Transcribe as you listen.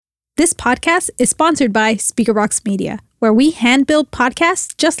This podcast is sponsored by Speakerbox Media, where we hand-build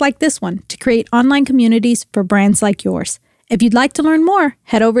podcasts just like this one to create online communities for brands like yours. If you'd like to learn more,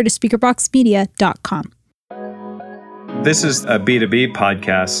 head over to speakerboxmedia.com. This is a B2B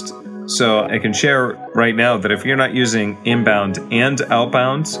podcast, so I can share right now that if you're not using inbound and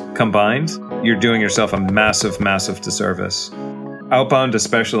outbound combined, you're doing yourself a massive, massive disservice. Outbound,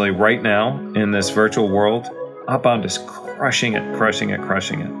 especially right now in this virtual world, outbound is crushing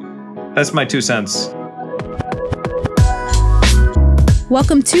it. That's my 2 cents.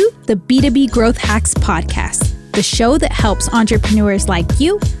 Welcome to the B2B Growth Hacks Podcast, the show that helps entrepreneurs like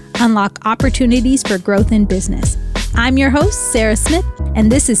you unlock opportunities for growth in business. I'm your host, Sarah Smith, and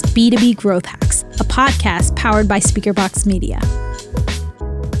this is B2B Growth Hacks, a podcast powered by Speakerbox Media.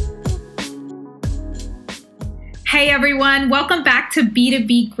 Hey everyone, welcome back to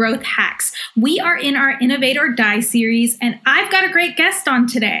B2B Growth Hacks. We are in our Innovate or Die series, and I've got a great guest on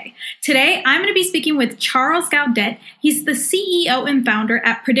today. Today, I'm going to be speaking with Charles Gaudet. He's the CEO and founder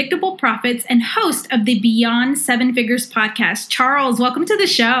at Predictable Profits and host of the Beyond Seven Figures podcast. Charles, welcome to the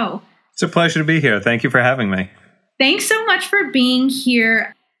show. It's a pleasure to be here. Thank you for having me. Thanks so much for being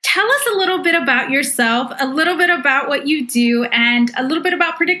here. Tell us a little bit about yourself, a little bit about what you do, and a little bit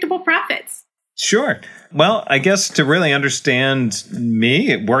about Predictable Profits. Sure. Well, I guess to really understand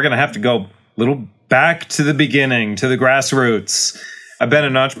me, we're going to have to go a little back to the beginning, to the grassroots. I've been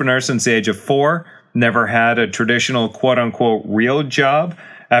an entrepreneur since the age of 4, never had a traditional quote-unquote real job.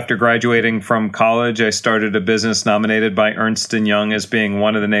 After graduating from college, I started a business nominated by Ernst & Young as being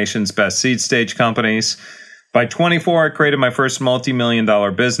one of the nation's best seed stage companies. By 24, I created my first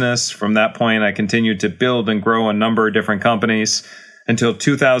multi-million-dollar business. From that point, I continued to build and grow a number of different companies. Until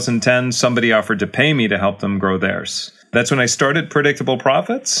 2010, somebody offered to pay me to help them grow theirs. That's when I started Predictable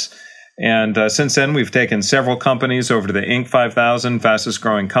Profits. And since then, we've taken several companies over to the Inc. 5000 fastest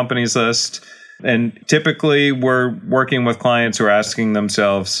growing companies list. And typically, we're working with clients who are asking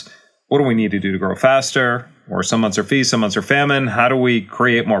themselves, what do we need to do to grow faster? Or some months are feast, some months are famine. How do we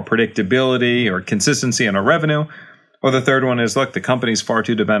create more predictability or consistency in our revenue? Or the third one is, look, the company's far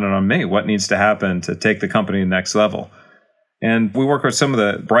too dependent on me. What needs to happen to take the company to the next level? And we work with some of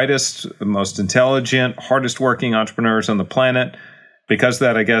the brightest, most intelligent, hardest working entrepreneurs on the planet. Because of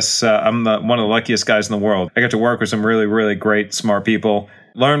that, I guess I'm one of the luckiest guys in the world. I get to work with some really, really great, smart people,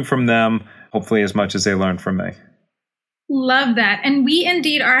 learn from them, hopefully as much as they learn from me. Love that. And we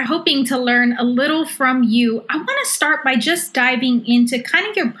indeed are hoping to learn a little from you. I want to start by just diving into kind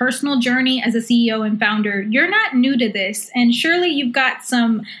of your personal journey as a CEO and founder. You're not new to this, and surely you've got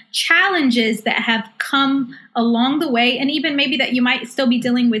some challenges that have come along the way, and even maybe that you might still be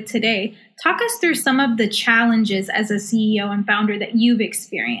dealing with today. Talk us through some of the challenges as a CEO and founder that you've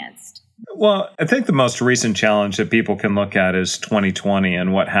experienced. Well, I think the most recent challenge that people can look at is 2020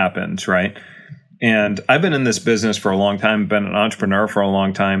 and what happened, right? And I've been in this business for a long time, been an entrepreneur for a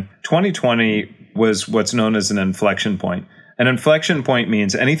long time. 2020 was what's known as an inflection point. An inflection point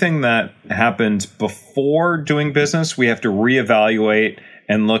means anything that happened before doing business, we have to reevaluate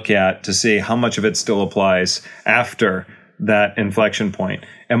and look at to see how much of it still applies after that inflection point.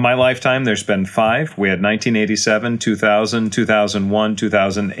 In my lifetime, there's been 5. We had 1987, 2000, 2001,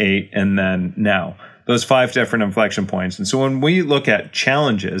 2008, and then now. Those 5 different inflection points. And so when we look at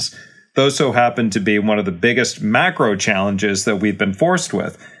challenges, those so happen to be one of the biggest macro challenges that we've been forced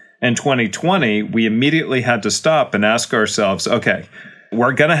with. In 2020, we immediately had to stop and ask ourselves, okay,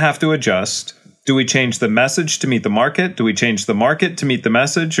 we're going to have to adjust. Do we change the message to meet the market? Do we change the market to meet the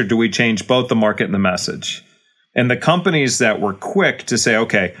message? Or do we change both the market and the message? And the companies that were quick to say,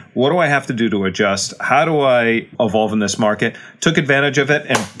 okay, what do I have to do to adjust? How do I evolve in this market? Took advantage of it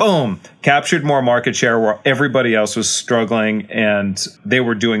and boom, captured more market share where everybody else was struggling and they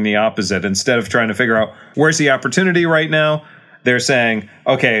were doing the opposite. Instead of trying to figure out where's the opportunity right now, they're saying,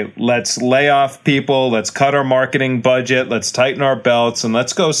 okay, let's lay off people, let's cut our marketing budget, let's tighten our belts, and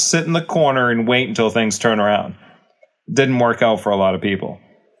let's go sit in the corner and wait until things turn around. Didn't work out for a lot of people.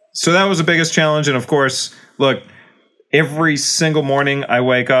 So that was the biggest challenge. And of course, look, every single morning I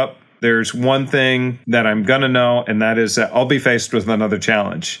wake up, there's one thing that I'm going to know, and that is that I'll be faced with another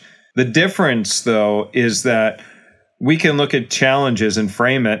challenge. The difference, though, is that we can look at challenges and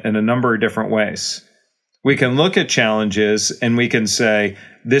frame it in a number of different ways. We can look at challenges and we can say,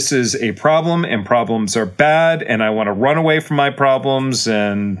 this is a problem and problems are bad and I want to run away from my problems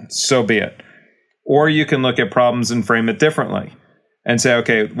and so be it. Or you can look at problems and frame it differently and say,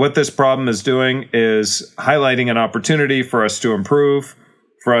 okay, what this problem is doing is highlighting an opportunity for us to improve,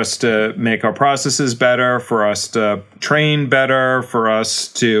 for us to make our processes better, for us to train better, for us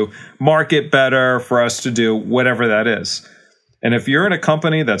to market better, for us to do whatever that is. And if you're in a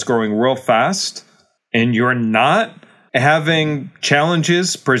company that's growing real fast and you're not having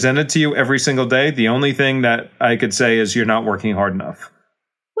challenges presented to you every single day, the only thing that I could say is you're not working hard enough.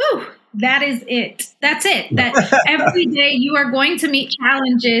 Woo! That is it. That's it. That every day you are going to meet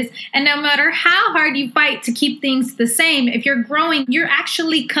challenges. And no matter how hard you fight to keep things the same, if you're growing, you're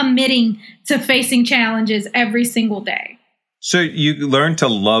actually committing to facing challenges every single day. So you learn to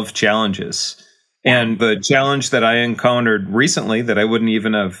love challenges. And the challenge that I encountered recently that I wouldn't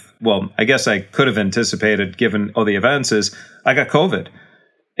even have, well, I guess I could have anticipated given all the events, is I got COVID.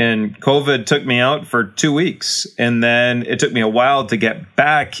 And COVID took me out for 2 weeks. And then it took me a while to get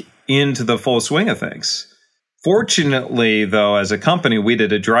back into the full swing of things. Fortunately, though, as a company, we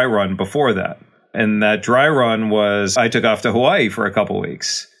did a dry run before that. And that dry run was I took off to Hawaii for a couple of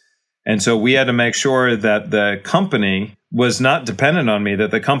weeks. And so we had to make sure that the company was not dependent on me,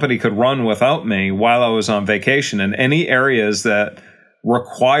 that the company could run without me while I was on vacation. And any areas that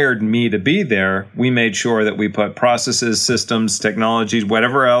required me to be there, we made sure that we put processes, systems, technologies,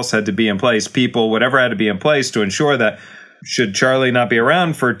 whatever else had to be in place, people, whatever had to be in place to ensure that should Charlie not be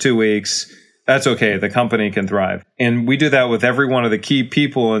around for 2 weeks, that's okay. The company can thrive. And we do that with every one of the key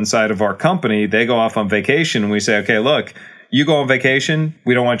people inside of our company. They go off on vacation and we say, okay, look, you go on vacation.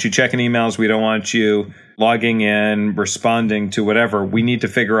 We don't want you checking emails. We don't want you logging in, responding to whatever. We need to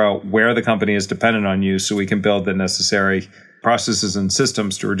figure out where the company is dependent on you so we can build the necessary processes and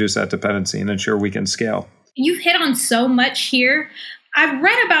systems to reduce that dependency and ensure we can scale. You've hit on so much here. I've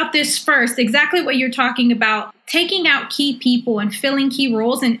read about this first, exactly what you're talking about, taking out key people and filling key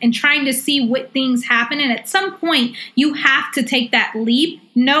roles and trying to see what things happen. And at some point, you have to take that leap,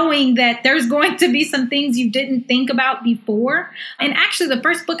 knowing that there's going to be some things you didn't think about before. And actually, the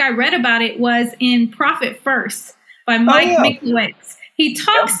first book I read about it was in Profit First by Mike Michalowicz. He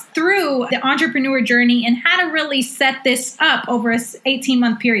talks through the entrepreneur journey and how to really set this up over a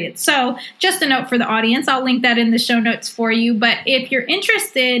 18-month period. So just a note for the audience, I'll link that in the show notes for you. But if you're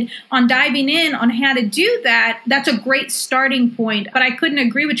interested on diving in on how to do that, that's a great starting point. But I couldn't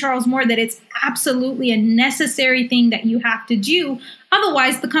agree with Charles more that it's absolutely a necessary thing that you have to do.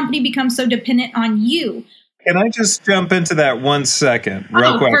 Otherwise, the company becomes so dependent on you. Can I just jump into that 1 second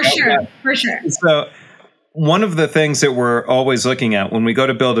real quick? For sure. So one of the things that we're always looking at when we go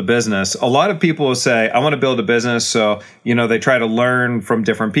to build a business, a lot of people will say, I want to build a business. So, they try to learn from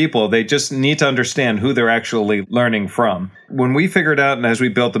different people. They just need to understand who they're actually learning from. When we figured out and as we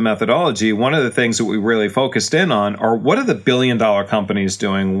built the methodology, one of the things that we really focused in on are what are the billion-dollar companies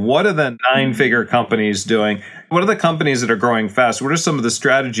doing? What are the 9-figure companies doing? What are the companies that are growing fast? What are some of the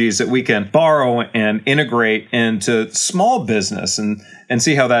strategies that we can borrow and integrate into small business and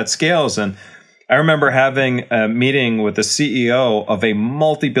see how that scales? And I remember having a meeting with the CEO of a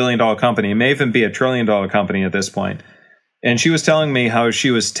multi-billion-dollar company. It may even be a trillion-dollar company at this point. And she was telling me how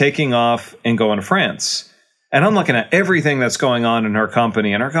she was taking off and going to France. And I'm looking at everything that's going on in her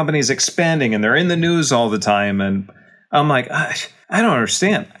company. And her company is expanding and they're in the news all the time. And I'm like, I don't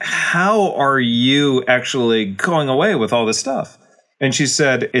understand. How are you actually going away with all this stuff? And she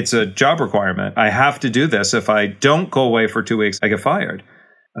said, it's a job requirement. I have to do this. If I don't go away for 2 weeks, I get fired.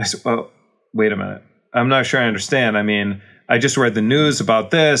 I said, well, wait a minute. I'm not sure I understand. I mean, I just read the news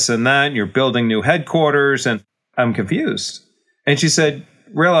about this and that, and you're building new headquarters, and I'm confused. And she said,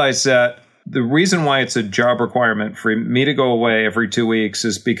 realize that the reason why it's a job requirement for me to go away every 2 weeks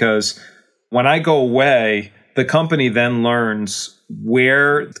is because when I go away, the company then learns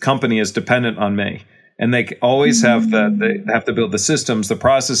where the company is dependent on me. And they always have they have to build the systems, the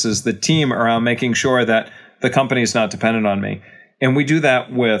processes, the team around making sure that the company is not dependent on me. And we do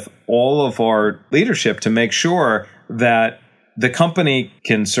that with all of our leadership to make sure that the company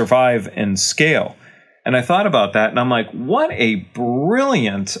can survive and scale. And I thought about that and I'm like, what a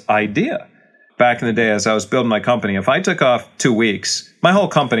brilliant idea. Back in the day, as I was building my company, if I took off 2 weeks, my whole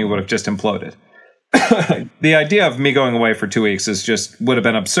company would have just imploded. The idea of me going away for 2 weeks would have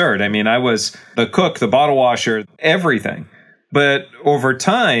been absurd. I mean, I was the cook, the bottle washer, everything. But over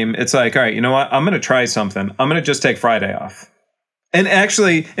time, it's like, all right, you know what? I'm going to try something. I'm going to just take Friday off. And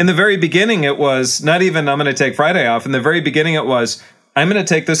actually, in the very beginning, it was not even I'm going to take Friday off. In the very beginning, it was I'm going to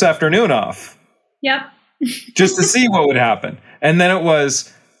take this afternoon off. Yep. Just to see what would happen. And then it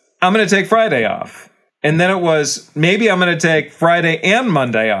was I'm going to take Friday off. And then it was maybe I'm going to take Friday and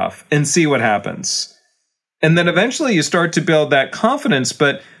Monday off and see what happens. And then eventually you start to build that confidence.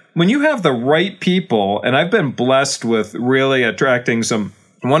 But when you have the right people, and I've been blessed with really attracting some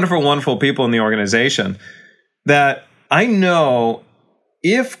wonderful, wonderful people in the organization, that I know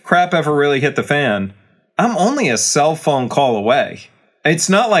if crap ever really hit the fan, I'm only a cell phone call away. It's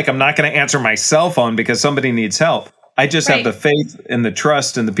not like I'm not going to answer my cell phone because somebody needs help. I just have the faith and the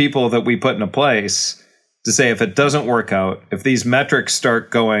trust in the people that we put into place to say, if it doesn't work out, if these metrics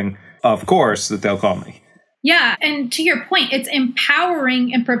start going off course, that they'll call me. Yeah. And to your point, it's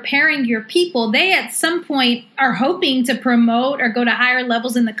empowering and preparing your people. They at some point are hoping to promote or go to higher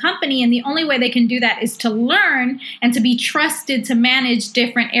levels in the company. And the only way they can do that is to learn and to be trusted to manage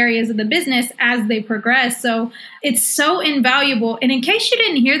different areas of the business as they progress. So it's so invaluable. And in case you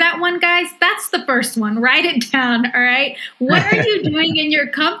didn't hear that one, guys, that's the first one. Write it down. All right. What are you doing in your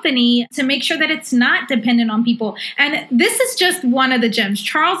company to make sure that it's not dependent on people? And this is just one of the gems.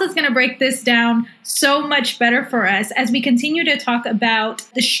 Charles is going to break this down so much better for us as we continue to talk about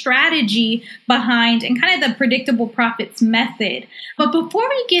the strategy behind and kind of the predictable profits method. But before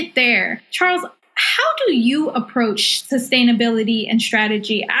we get there, Charles, how do you approach sustainability and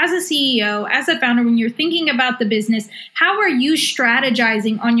strategy as a CEO, as a founder, when you're thinking about the business? How are you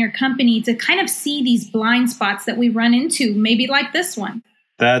strategizing on your company to kind of see these blind spots that we run into, maybe like this one?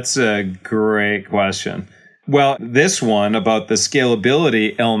 That's a great question. Well, this one about the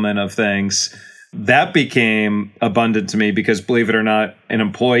scalability element of things, that became abundant to me because, believe it or not, an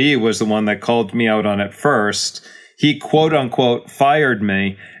employee was the one that called me out on it first. He, quote unquote, fired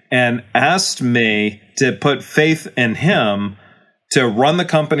me and asked me to put faith in him to run the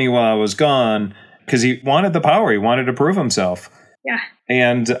company while I was gone because he wanted the power. He wanted to prove himself. Yeah.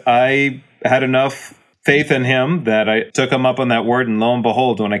 And I had enough faith in him that I took him up on that word. And lo and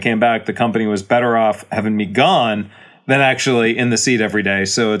behold, when I came back, the company was better off having me gone than actually in the seat every day.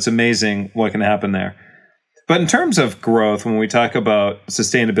 So it's amazing what can happen there. But in terms of growth, when we talk about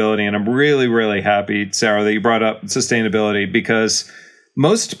sustainability, and I'm really, really happy, Sarah, that you brought up sustainability, because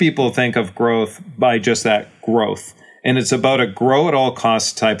most people think of growth by just that growth. And it's about a grow at all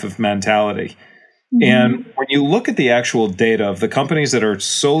costs type of mentality. Mm-hmm. And when you look at the actual data of the companies that are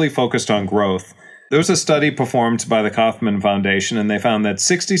solely focused on growth, there was a study performed by the Kauffman Foundation, and they found that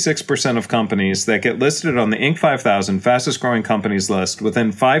 66% of companies that get listed on the Inc. 5000 fastest growing companies list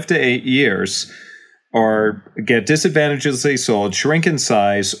within 5 to 8 years or get disadvantageously sold, shrink in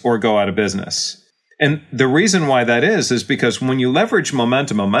size, or go out of business. And the reason why that is because when you leverage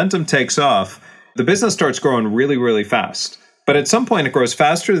momentum takes off, the business starts growing really, really fast. But at some point, it grows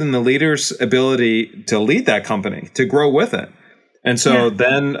faster than the leader's ability to lead that company, to grow with it. And so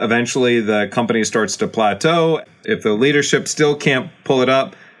then eventually the company starts to plateau. If the leadership still can't pull it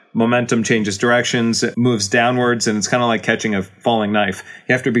up, momentum changes directions, it moves downwards, and it's kind of like catching a falling knife.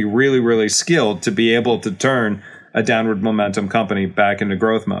 You have to be really, really skilled to be able to turn a downward momentum company back into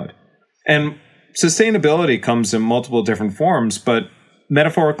growth mode. And sustainability comes in multiple different forms, but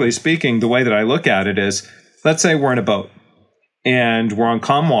metaphorically speaking, the way that I look at it is, let's say we're in a boat and we're on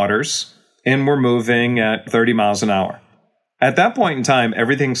calm waters and we're moving at 30 miles an hour. At that point in time,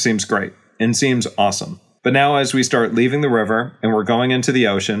 everything seems great and seems awesome. But now as we start leaving the river and we're going into the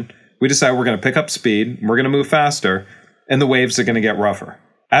ocean, we decide we're going to pick up speed, we're going to move faster, and the waves are going to get rougher.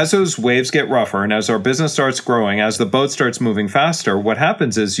 As those waves get rougher and as our business starts growing, as the boat starts moving faster, what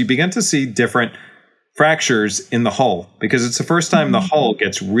happens is you begin to see different fractures in the hull because it's the first time the hull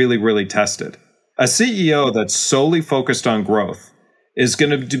gets really, really tested. A CEO that's solely focused on growth is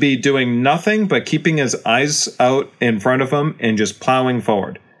going to be doing nothing but keeping his eyes out in front of him and just plowing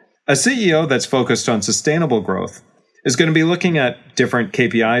forward. A CEO that's focused on sustainable growth is going to be looking at different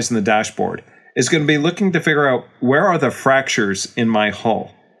KPIs in the dashboard, is going to be looking to figure out where are the fractures in my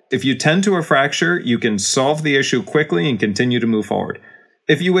hull. If you tend to a fracture, you can solve the issue quickly and continue to move forward.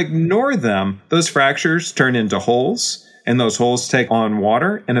 If you ignore them, those fractures turn into holes, and those holes take on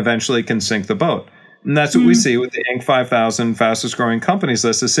water and eventually can sink the boat. And that's what we see with the Inc. 5000 fastest growing companies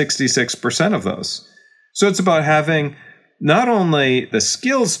list is 66% of those. So it's about having not only the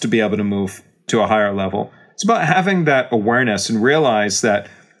skills to be able to move to a higher level, it's about having that awareness and realize that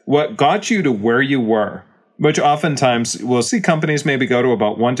what got you to where you were, which oftentimes we'll see companies maybe go to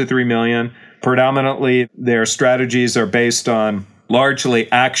about 1 to 3 million. Predominantly, their strategies are based on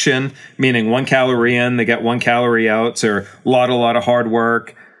largely action, meaning 1 calorie in, they get 1 calorie out. So a lot of hard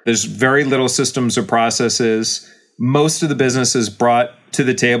work. There's very little systems or processes. Most of the business is brought to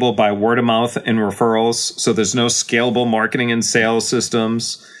the table by word of mouth and referrals. So there's no scalable marketing and sales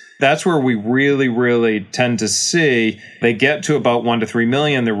systems. That's where we really, really tend to see they get to about 1 to 3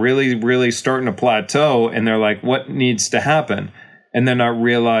 million. They're really, really starting to plateau. And they're like, what needs to happen? And they're not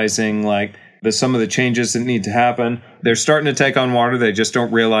realizing like some of the changes that need to happen. They're starting to take on water. They just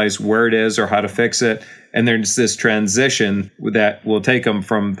don't realize where it is or how to fix it. And there's this transition that will take them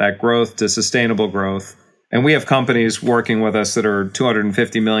from that growth to sustainable growth. And we have companies working with us that are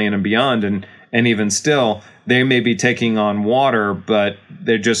 250 million and beyond. And And even still, they may be taking on water, but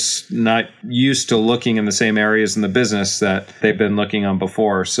they're just not used to looking in the same areas in the business that they've been looking on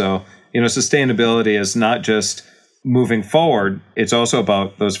before. So, sustainability is not just moving forward. It's also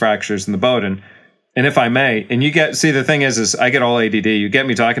about those fractures in the boat. And if I may, and the thing is I get all ADD. You get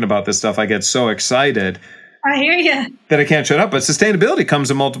me talking about this stuff, I get so excited. I hear you. That I can't shut up. But sustainability comes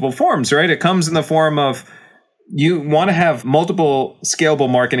in multiple forms, right? It comes in the form of you want to have multiple scalable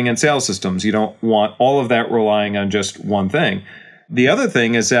marketing and sales systems. You don't want all of that relying on just one thing. The other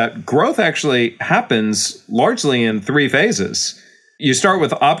thing is that growth actually happens largely in 3 phases. You start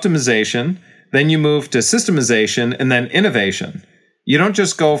with optimization, then you move to systemization, and then innovation. You don't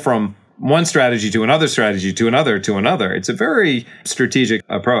just go from one strategy to another strategy to another to another. It's a very strategic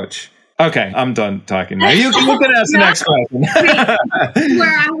approach. Okay, I'm done talking now. You can ask the next question.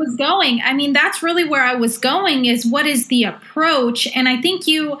 Where I was going. I mean, that's really where I was going is what is the approach? And I think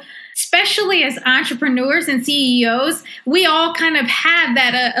you, especially as entrepreneurs and CEOs, we all kind of have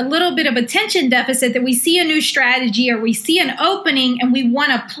that a little bit of attention deficit that we see a new strategy or we see an opening and we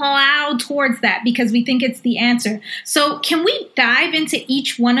want to plow towards that because we think it's the answer. So can we dive into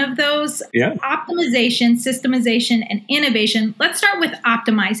each one of those? Yeah. Optimization, systemization, and innovation. Let's start with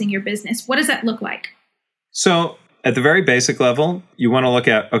optimizing your business. What does that look like? So at the very basic level, you want to look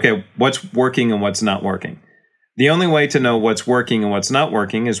at, okay, what's working and what's not working. The only way to know what's working and what's not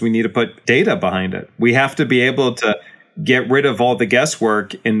working is we need to put data behind it. We have to be able to get rid of all the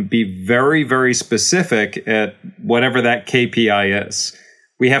guesswork and be very, very specific at whatever that KPI is.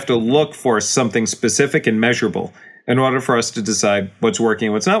 We have to look for something specific and measurable in order for us to decide what's working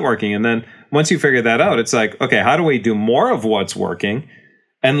and what's not working. And then once you figure that out, it's like, okay, how do we do more of what's working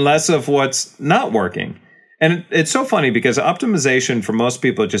and less of what's not working? And it's so funny because optimization for most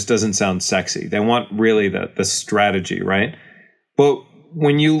people just doesn't sound sexy. They want really the strategy, right? But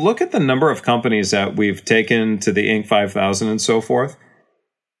when you look at the number of companies that we've taken to the Inc. 5000 and so forth,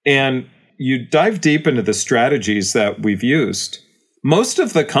 and you dive deep into the strategies that we've used, most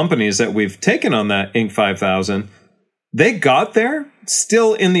of the companies that we've taken on that Inc. 5000, they got there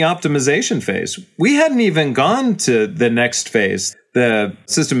still in the optimization phase. We hadn't even gone to the next phase, the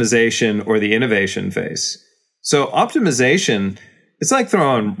systemization or the innovation phase. So optimization, it's like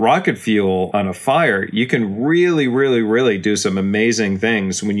throwing rocket fuel on a fire. You can really, really, really do some amazing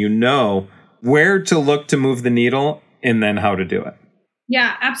things when you know where to look to move the needle and then how to do it.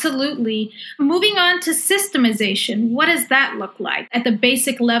 Yeah, absolutely. Moving on to systemization, what does that look like? At the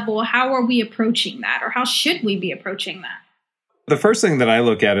basic level, how are we approaching that, or how should we be approaching that? The first thing that I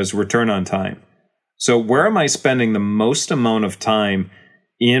look at is return on time. So where am I spending the most amount of time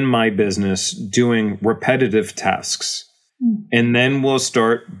in my business doing repetitive tasks? And then we'll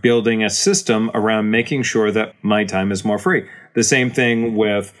start building a system around making sure that my time is more free. The same thing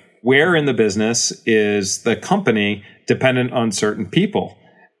with where in the business is the company dependent on certain people.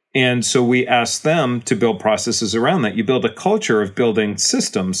 And so we ask them to build processes around that. You build a culture of building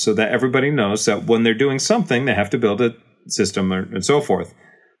systems so that everybody knows that when they're doing something, they have to build a system and so forth.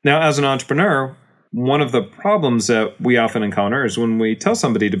 Now, as an entrepreneur, one of the problems that we often encounter is when we tell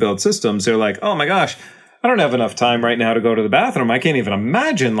somebody to build systems, they're like, oh my gosh, I don't have enough time right now to go to the bathroom. I can't even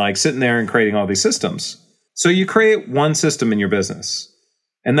imagine sitting there and creating all these systems. So you create one system in your business.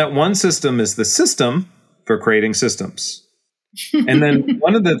 And that one system is the system for creating systems. And then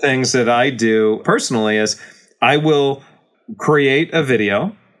one of the things that I do personally is I will create a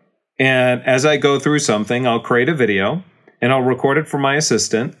video. And as I go through something, I'll create a video. And I'll record it for my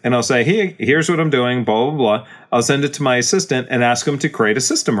assistant, and I'll say, hey, here's what I'm doing, blah, blah, blah. I'll send it to my assistant and ask him to create a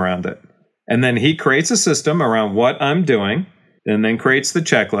system around it. And then he creates a system around what I'm doing, and then creates the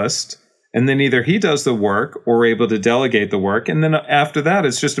checklist. And then either he does the work or we're able to delegate the work. And then after that,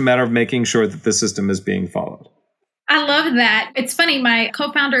 it's just a matter of making sure that the system is being followed. I love that. It's funny, my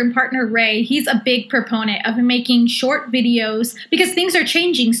co-founder and partner, Ray, he's a big proponent of making short videos because things are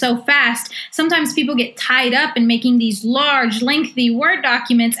changing so fast. Sometimes people get tied up in making these large, lengthy Word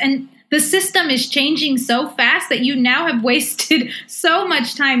documents, and the system is changing so fast that you now have wasted so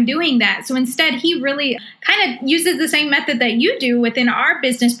much time doing that. So instead, he really kind of uses the same method that you do within our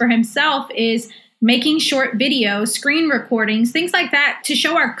business for himself, is making short videos, screen recordings, things like that to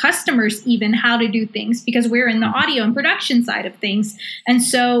show our customers even how to do things because we're in the audio and production side of things. And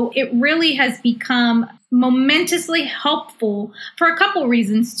so it really has become momentously helpful for a couple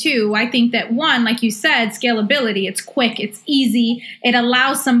reasons too. I think that one, like you said, scalability, it's quick, it's easy, it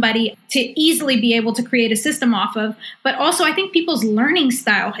allows somebody to easily be able to create a system off of, but also I think people's learning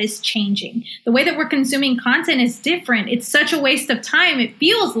style is changing. The way that we're consuming content is different. It's such a waste of time. It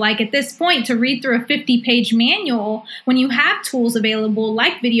feels like at this point to read through a 50-page manual when you have tools available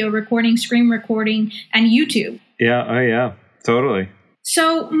like video recording, screen recording, and YouTube. Yeah, oh yeah, totally.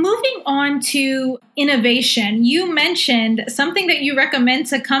 So moving on to innovation, you mentioned something that you recommend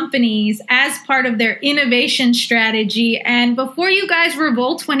to companies as part of their innovation strategy. And before you guys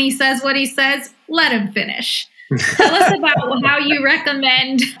revolt when he says what he says, let him finish. Tell us about how you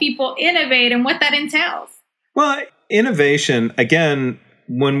recommend people innovate and what that entails. Well, innovation, again,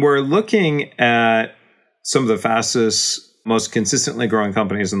 when we're looking at some of the fastest, most consistently growing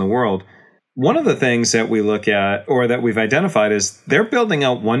companies in the world, one of the things that we look at or that we've identified is they're building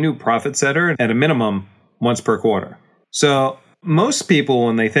out one new profit center at a minimum once per quarter. So most people,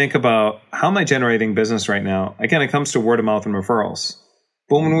 when they think about how am I generating business right now, again, it comes to word of mouth and referrals.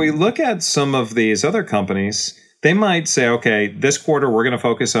 But when we look at some of these other companies, they might say, okay, this quarter we're going to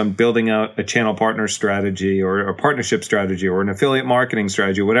focus on building out a channel partner strategy or a partnership strategy or an affiliate marketing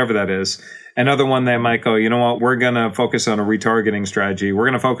strategy, whatever that is. Another one, they might go, you know what, we're going to focus on a retargeting strategy. We're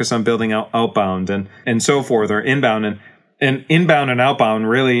going to focus on building out outbound and so forth, or inbound. And inbound and outbound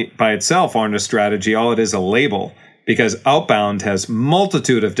really by itself aren't a strategy. All it is a label, because outbound has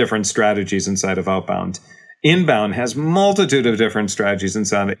multitude of different strategies inside of outbound. Inbound has multitude of different strategies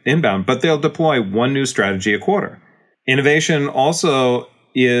inside of inbound, but they'll deploy one new strategy a quarter. Innovation also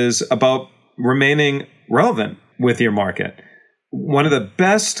is about remaining relevant with your market. One of the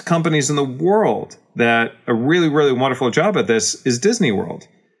best companies in the world that a really, really wonderful job at this is Disney World.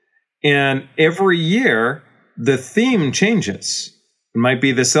 And every year, the theme changes. It might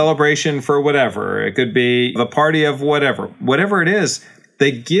be the celebration for whatever. It could be the party of whatever. Whatever it is,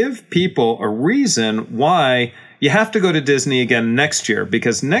 they give people a reason why you have to go to Disney again next year,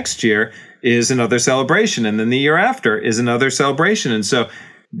 because next year is another celebration. And then the year after is another celebration. And so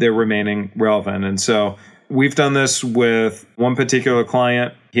they're remaining relevant. And so we've done this with one particular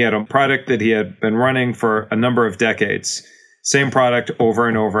client. He had a product that he had been running for a number of decades. Same product over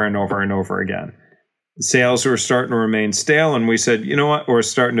and over and over and over again. Sales were starting to remain stale. And we said, you know what? Or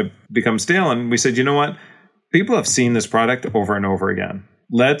starting to become stale. And we said, you know what? People have seen this product over and over again.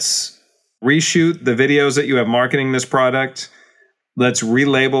 Let's reshoot the videos that you have marketing this product. Let's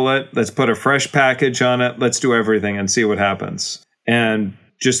relabel it. Let's put a fresh package on it. Let's do everything and see what happens. And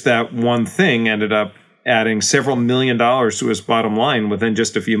just that one thing ended up adding several $1 million to his bottom line within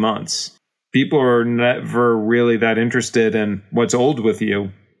just a few months. People are never really that interested in what's old with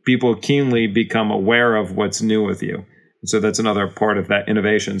you. People keenly become aware of what's new with you. So that's another part of that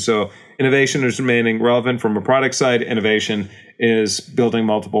innovation. So innovation is remaining relevant from a product side. Innovation is building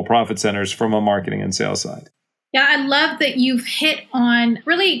multiple profit centers from a marketing and sales side. Yeah, I love that you've hit on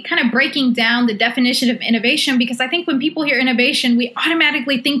really kind of breaking down the definition of innovation, because I think when people hear innovation, we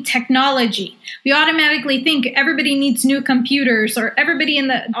automatically think technology. We automatically think everybody needs new computers, or everybody in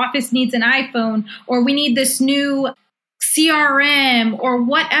the office needs an iPhone, or we need this new CRM or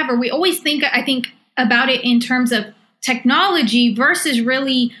whatever. We always think, I think, about it in terms of technology versus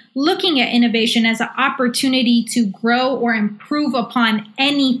really looking at innovation as an opportunity to grow or improve upon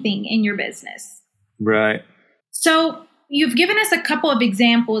anything in your business. Right. So you've given us a couple of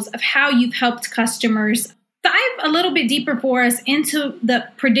examples of how you've helped customers. Dive a little bit deeper for us into the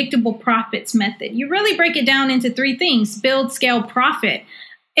predictable profits method. You really break it down into 3 things: build, scale, profit.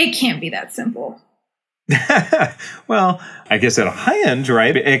 It can't be that simple. Well, I guess at a high end,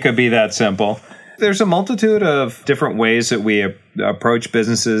 right, it could be that simple. There's a multitude of different ways that we approach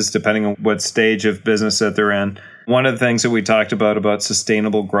businesses depending on what stage of business that they're in. One of the things that we talked about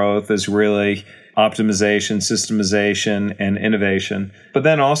sustainable growth is really optimization, systemization, and innovation. But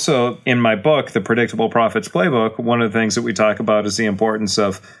then also in my book, The Predictable Profits Playbook, one of the things that we talk about is the importance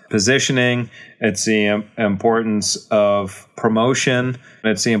of positioning. It's the importance of promotion.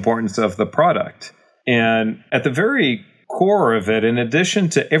 It's the importance of the product. And at the very core of it, in addition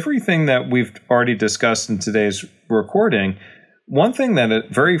to everything that we've already discussed in today's recording, one thing that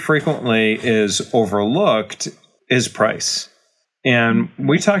very frequently is overlooked is price. And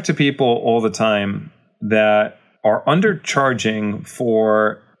we talk to people all the time that are undercharging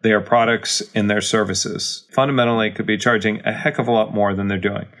for their products and their services. Fundamentally, could be charging a heck of a lot more than they're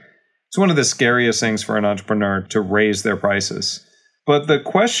doing. It's one of the scariest things for an entrepreneur to raise their prices. But the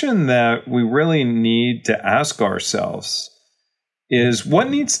question that we really need to ask ourselves is what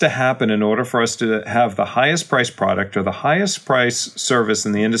needs to happen in order for us to have the highest price product or the highest price service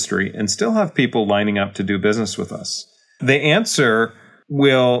in the industry and still have people lining up to do business with us? The answer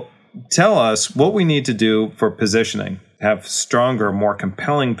will tell us what we need to do for positioning, have stronger, more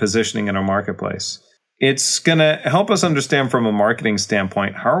compelling positioning in our marketplace. It's going to help us understand from a marketing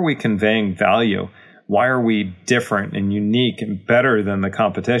standpoint, how are we conveying value? Why are we different and unique and better than the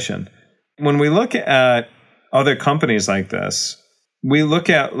competition? When we look at other companies like this, we look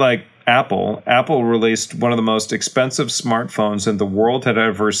at like Apple. Apple released one of the most expensive smartphones that the world had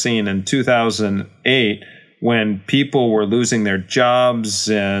ever seen in 2008, when people were losing their jobs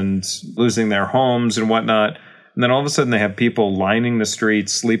and losing their homes and whatnot. And then all of a sudden they have people lining the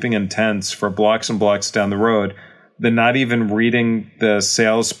streets, sleeping in tents for blocks and blocks down the road. They're not even reading the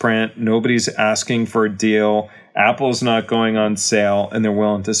sales print. Nobody's asking for a deal. Apple's not going on sale, and they're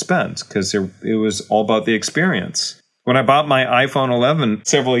willing to spend because it was all about the experience. When I bought my iPhone 11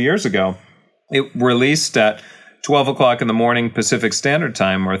 several years ago, it released at 12 o'clock in the morning Pacific Standard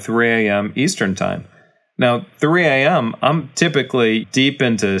Time or 3 a.m. Eastern Time. Now, 3 a.m., I'm typically deep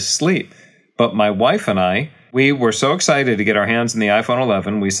into sleep, but my wife and I, we were so excited to get our hands on the iPhone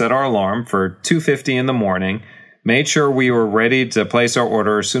 11, we set our alarm for 2:50 in the morning, made sure we were ready to place our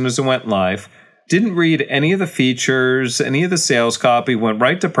order as soon as it went live, didn't read any of the features, any of the sales copy, went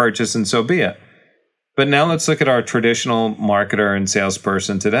right to purchase, and so be it. But now let's look at our traditional marketer and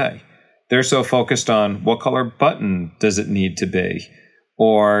salesperson today. They're so focused on what color button does it need to be,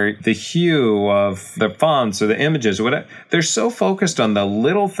 or the hue of the fonts or the images, or whatever. They're so focused on the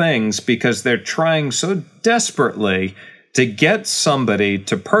little things because they're trying so desperately to get somebody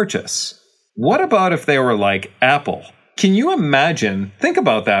to purchase. What about if they were like Apple? Can you imagine? Think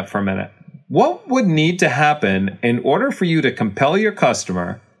about that for a minute. What would need to happen in order for you to compel your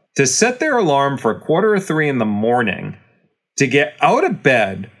customer to set their alarm for 2:45 in the morning, to get out of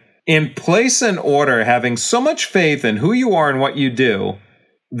bed and place an order having so much faith in who you are and what you do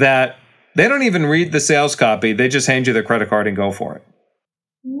that they don't even read the sales copy, they just hand you their credit card and go for it?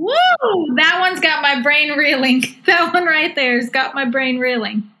 Woo! That one's got my brain reeling. That one right there has got my brain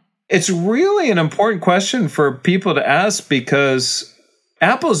reeling. It's really an important question for people to ask because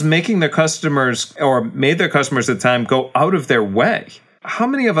Apple's making their customers, or made their customers at the time, go out of their way. How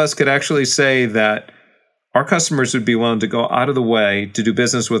many of us could actually say that our customers would be willing to go out of the way to do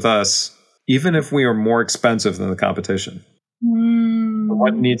business with us, even if we are more expensive than the competition?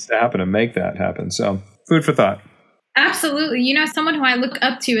 What needs to happen to make that happen? So, food for thought. Absolutely. You know, someone who I look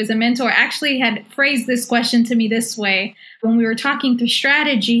up to as a mentor actually had phrased this question to me this way. When we were talking through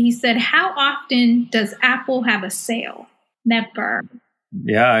strategy, he said, how often does Apple have a sale? Never.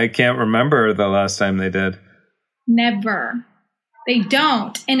 Yeah, I can't remember the last time they did. Never. They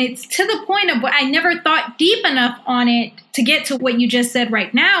don't. And it's to the point of what I never thought deep enough on it to get to what you just said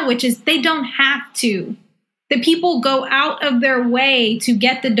right now, which is they don't have to. The people go out of their way to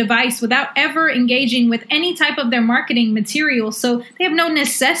get the device without ever engaging with any type of their marketing material. So they have no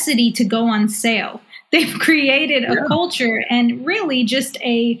necessity to go on sale. They've created a culture and really just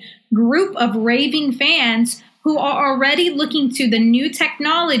a group of raving fans who are already looking to the new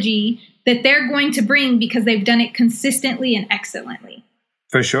technology that they're going to bring because they've done it consistently and excellently.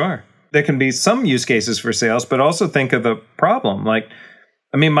 For sure. There can be some use cases for sales, but also think of the problem.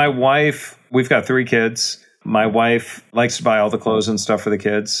 My wife, we've got 3 kids. My wife likes to buy all the clothes and stuff for the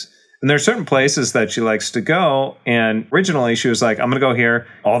kids. And there are certain places that she likes to go. And originally she was like, I'm going to go here.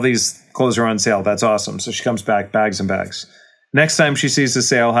 All these clothes are on sale. That's awesome. So she comes back, bags and bags. Next time she sees the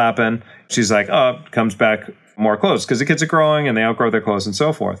sale happen, she's like, comes back more clothes because the kids are growing and they outgrow their clothes and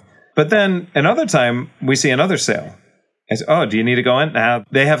so forth. But then another time we see another sale. I say, do you need to go in? Now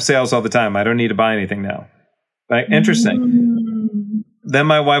they have sales all the time. I don't need to buy anything now. Like, interesting. Then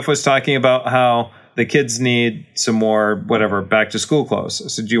my wife was talking about how the kids need some more, back to school clothes. I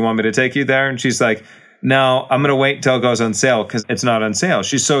said, do you want me to take you there? And she's like, no, I'm going to wait until it goes on sale because it's not on sale.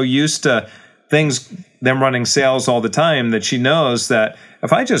 She's so used to them running sales all the time that she knows that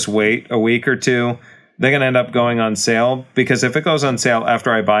if I just wait a week or two, they're going to end up going on sale, because if it goes on sale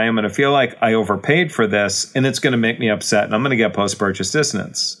after I buy them, and I feel like I overpaid for this, and it's going to make me upset, and I'm going to get post-purchase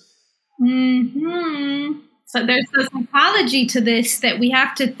dissonance. So there's a psychology to this that we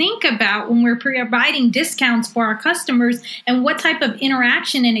have to think about when we're providing discounts for our customers, and what type of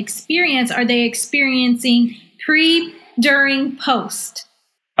interaction and experience are they experiencing pre, during, post.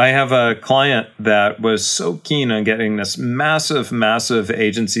 I have a client that was so keen on getting this massive, massive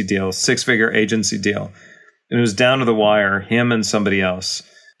agency deal, 6-figure agency deal. And it was down to the wire, him and somebody else.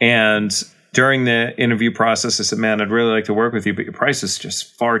 And during the interview process, I said, man, I'd really like to work with you, but your price is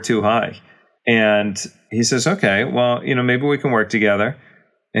just far too high. And he says, okay, well, maybe we can work together.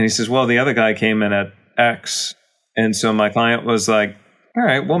 And he says, well, the other guy came in at X. And so my client was like, all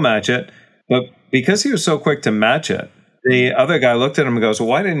right, we'll match it. But because he was so quick to match it, the other guy looked at him and goes, well,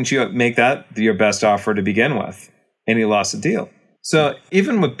 why didn't you make that your best offer to begin with? And he lost the deal. So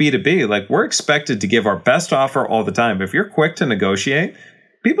even with B2B, like we're expected to give our best offer all the time. If you're quick to negotiate,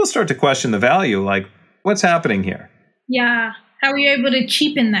 people start to question the value. Like, what's happening here? Yeah. How are you able to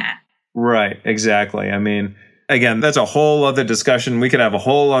cheapen that? Right. Exactly. I mean, again, that's a whole other discussion. We could have a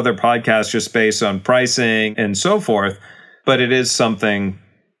whole other podcast just based on pricing and so forth. But it is something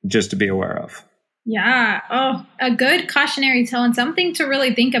just to be aware of. Yeah. Oh, a good cautionary tale and something to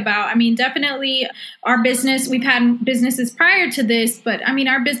really think about. I mean, definitely our business, we've had businesses prior to this, but I mean,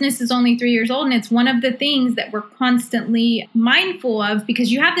 our business is only 3 years old. And it's one of the things that we're constantly mindful of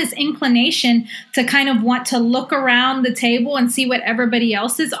because you have this inclination to kind of want to look around the table and see what everybody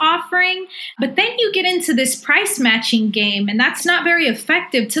else is offering. But then you get into this price matching game, and that's not very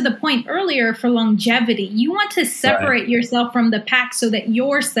effective to the point earlier for longevity. You want to separate yourself from the pack so that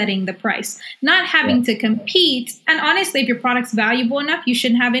you're setting the price, not having to compete. And honestly, if your product's valuable enough, you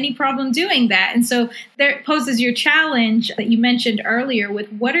shouldn't have any problem doing that. And so there poses your challenge that you mentioned earlier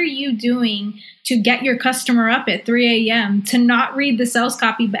with what are you doing to get your customer up at 3 a.m. to not read the sales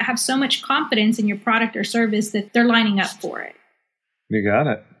copy, but have so much confidence in your product or service that they're lining up for it. You got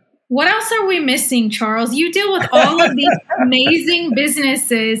it. What else are we missing, Charles? You deal with all of these amazing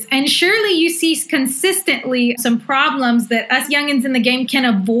businesses, and surely you see consistently some problems that us youngins in the game can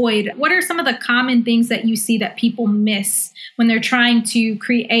avoid. What are some of the common things that you see that people miss when they're trying to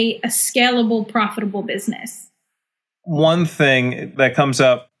create a scalable, profitable business? One thing that comes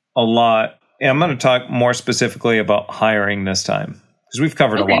up a lot, and I'm going to talk more specifically about hiring this time, because we've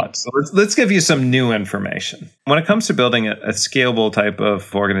covered a lot. So let's give you some new information. When it comes to building a scalable type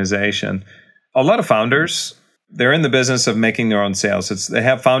of organization, a lot of founders, they're in the business of making their own sales. They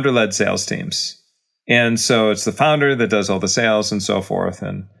have founder-led sales teams. And so it's the founder that does all the sales and so forth.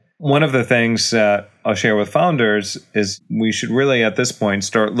 And one of the things that I'll share with founders is we should really, at this point,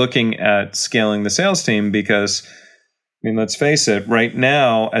 start looking at scaling the sales team because, I mean, let's face it, right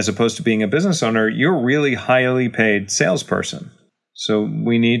now, as opposed to being a business owner, you're a really highly paid salesperson. So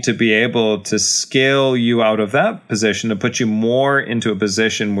we need to be able to scale you out of that position to put you more into a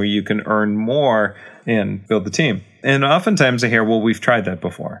position where you can earn more and build the team. And oftentimes I hear, well, we've tried that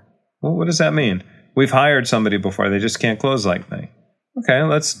before. Well, what does that mean? We've hired somebody before. They just can't close like me. Okay,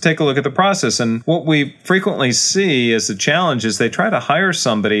 let's take a look at the process. And what we frequently see as the challenge is they try to hire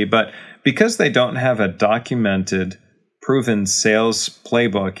somebody, but because they don't have a documented, proven sales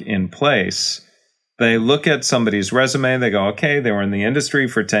playbook in place, they look at somebody's resume, they go, okay, they were in the industry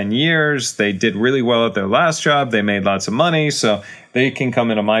for 10 years, they did really well at their last job, they made lots of money, so they can come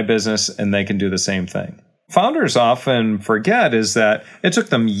into my business and they can do the same thing. Founders often forget is that it took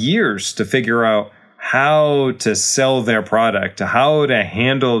them years to figure out how to sell their product, how to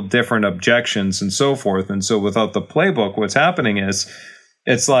handle different objections and so forth. And so without the playbook, what's happening is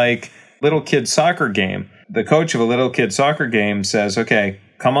it's like little kid soccer game. The coach of a little kid soccer game says, okay,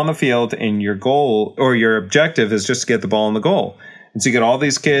 come on the field and your goal or your objective is just to get the ball in the goal. And so you get all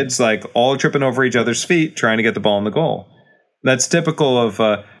these kids like all tripping over each other's feet trying to get the ball in the goal. That's typical of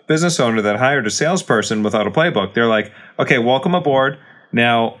a business owner that hired a salesperson without a playbook. They're like, okay, welcome aboard.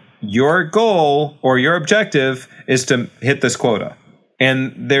 Now your goal or your objective is to hit this quota.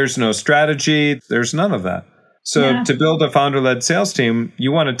 And there's no strategy. There's none of that. So to build a founder-led sales team,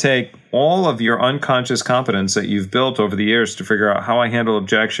 you want to take all of your unconscious competence that you've built over the years to figure out how I handle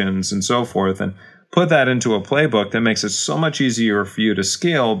objections and so forth and put that into a playbook that makes it so much easier for you to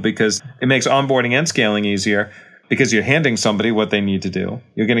scale because it makes onboarding and scaling easier because you're handing somebody what they need to do.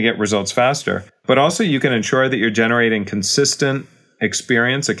 You're going to get results faster. But also you can ensure that you're generating consistent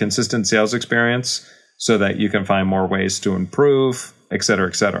experience, a consistent sales experience so that you can find more ways to improve, et cetera,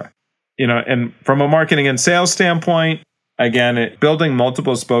 et cetera. And from a marketing and sales standpoint, again, building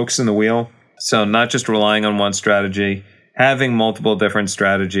multiple spokes in the wheel. So not just relying on one strategy, having multiple different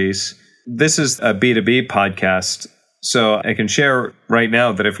strategies. This is a B2B podcast. So I can share right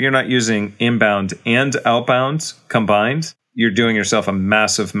now that if you're not using inbound and outbound combined, you're doing yourself a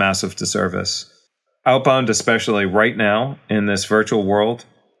massive, massive disservice. Outbound, especially right now in this virtual world,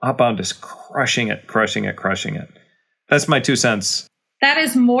 outbound is crushing it. That's my 2 cents. That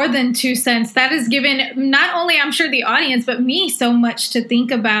is more than 2 cents. That has given not only, I'm sure, the audience, but me so much to think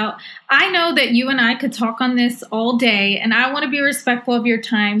about. I know that you and I could talk on this all day, and I want to be respectful of your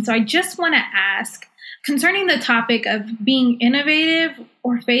time. So I just want to ask, concerning the topic of being innovative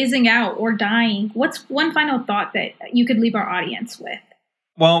or phasing out or dying, what's one final thought that you could leave our audience with?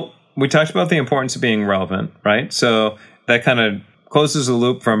 Well, we talked about the importance of being relevant, right? So that kind of closes the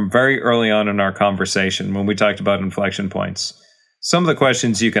loop from very early on in our conversation when we talked about inflection points. Some of the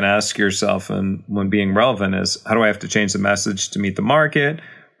questions you can ask yourself when being relevant is, how do I have to change the message to meet the market?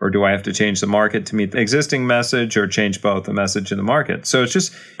 Or do I have to change the market to meet the existing message, or change both the message and the market? So it's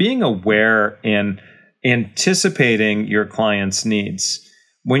just being aware and anticipating your client's needs.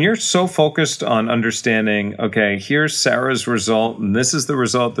 When you're so focused on understanding, okay, here's Sarah's result, and this is the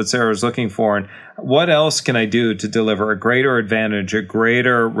result that Sarah's looking for, and what else can I do to deliver a greater advantage, a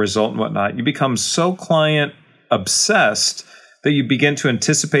greater result and whatnot, you become so client obsessed that you begin to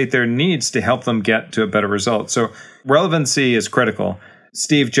anticipate their needs to help them get to a better result. So relevancy is critical.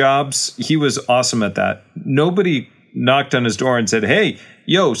 Steve Jobs, he was awesome at that. Nobody knocked on his door and said, hey,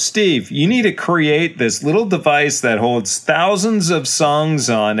 yo, Steve, you need to create this little device that holds thousands of songs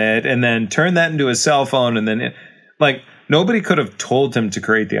on it and then turn that into a cell phone. And then, nobody could have told him to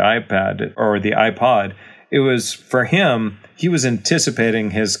create the iPad or the iPod. It was, for him, he was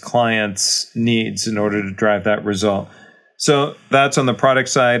anticipating his client's needs in order to drive that result. So that's on the product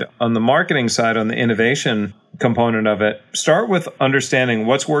side. On the marketing side, on the innovation component of it, start with understanding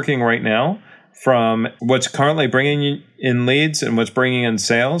what's working right now, from what's currently bringing in leads and what's bringing in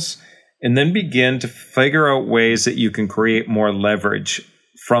sales, and then begin to figure out ways that you can create more leverage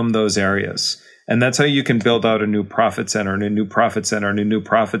from those areas. And that's how you can build out a new profit center and a new profit center and a new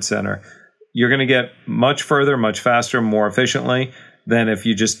profit center. You're going to get much further, much faster, more efficiently than if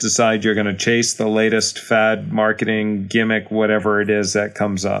you just decide you're going to chase the latest fad marketing gimmick, whatever it is that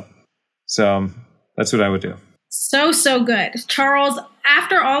comes up. So that's what I would do. So good. Charles,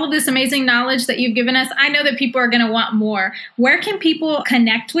 after all of this amazing knowledge that you've given us, I know that people are going to want more. Where can people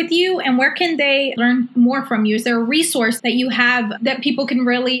connect with you, and where can they learn more from you? Is there a resource that you have that people can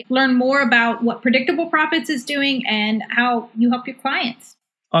really learn more about what Predictable Profits is doing and how you help your clients?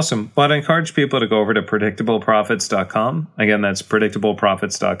 Awesome. Well, I'd encourage people to go over to predictableprofits.com. Again, that's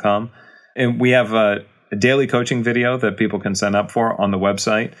predictableprofits.com. And we have a daily coaching video that people can sign up for on the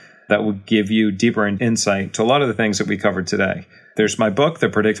website that will give you deeper insight to a lot of the things that we covered today. There's my book, The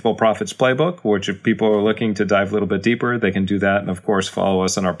Predictable Profits Playbook, which if people are looking to dive a little bit deeper, they can do that. And of course, follow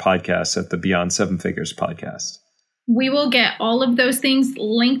us on our podcast at the Beyond Seven Figures podcast. We will get all of those things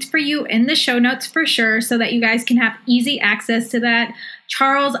linked for you in the show notes for sure, so that you guys can have easy access to that.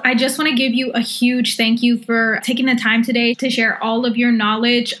 Charles, I just want to give you a huge thank you for taking the time today to share all of your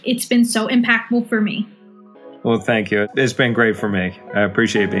knowledge. It's been so impactful for me. Well, thank you. It's been great for me. I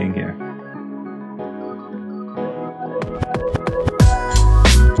appreciate being here.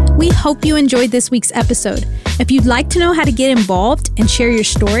 We hope you enjoyed this week's episode. If you'd like to know how to get involved and share your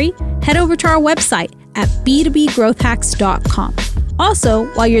story, head over to our website at b2bgrowthhacks.com. Also,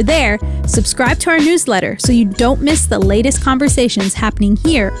 while you're there, subscribe to our newsletter so you don't miss the latest conversations happening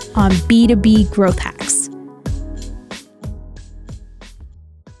here on B2B Growth Hacks.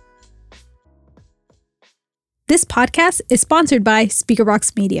 This podcast is sponsored by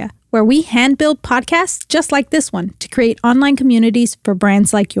SpeakerBox Media, where we hand-build podcasts just like this one to create online communities for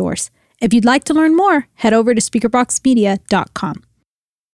brands like yours. If you'd like to learn more, head over to speakerboxmedia.com.